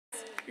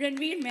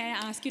Ranveer, may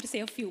I ask you to say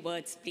a few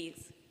words,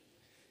 please?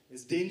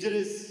 It's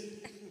dangerous.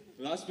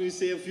 Ask me to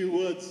say a few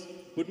words.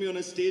 Put me on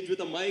a stage with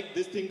a mic,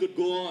 this thing could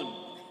go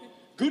on.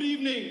 Good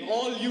evening,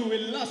 all you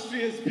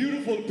illustrious,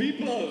 beautiful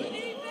people.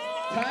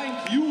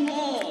 Thank you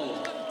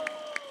all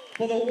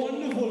for the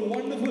wonderful,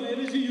 wonderful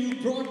energy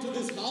you brought to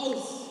this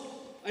house.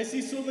 I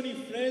see so many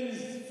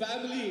friends,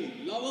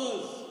 family,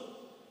 lovers.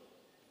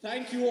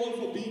 Thank you all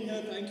for being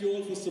here. Thank you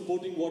all for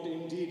supporting what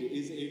indeed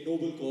is a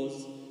noble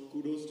cause.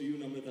 Kudos to you,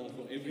 Namrata,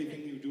 for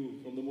everything you do,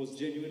 from the most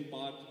genuine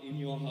part in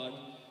your heart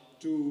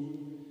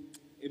to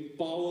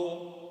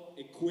empower,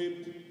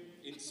 equip,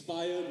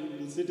 inspire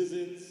rural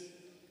citizens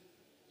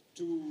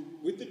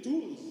with the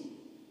tools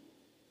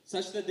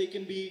such that they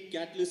can be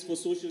catalysts for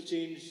social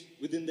change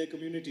within their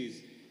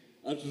communities.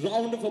 A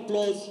round of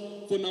applause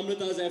for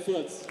Namrata's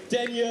efforts.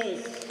 10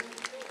 years.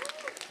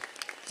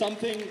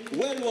 Something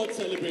well worth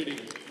celebrating.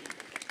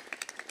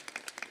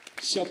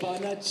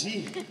 Shabana जी,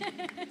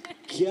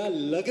 क्या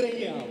लग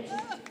रही हैं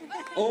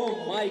आप? Oh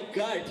my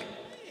God!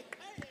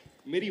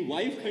 मेरी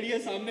wife खड़ी है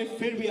सामने,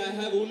 फिर भी I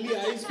have only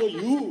eyes for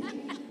you.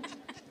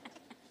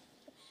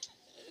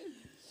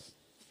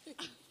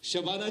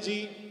 Shabana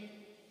ji,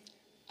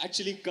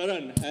 actually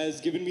Karan has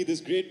given me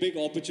this great big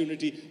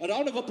opportunity. A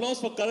round of applause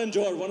for Karan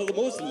Johar, one of the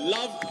most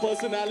loved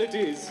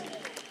personalities.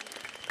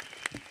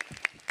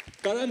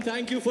 Karan,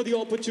 thank you for the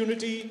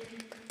opportunity,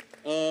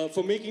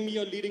 for making me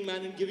your leading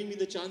man and giving me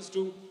the chance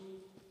to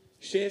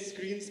share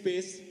screen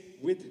space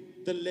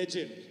with the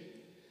legend.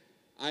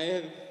 I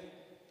have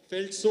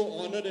felt so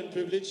honored and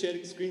privileged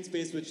sharing screen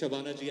space with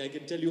Shabana ji. I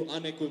can tell you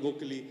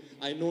unequivocally,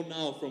 I know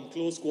now from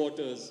close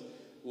quarters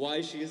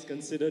why she is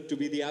considered to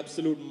be the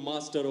absolute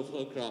master of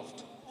her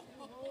craft.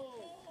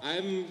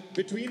 I'm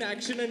between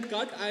action and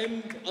cut,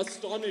 I'm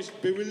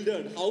astonished,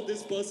 bewildered how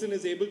this person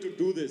is able to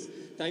do this.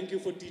 Thank you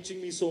for teaching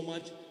me so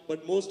much,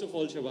 but most of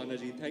all, Shabana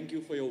ji, thank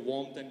you for your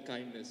warmth and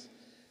kindness.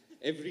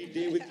 Every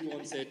day with you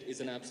on set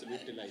is an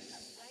absolute delight.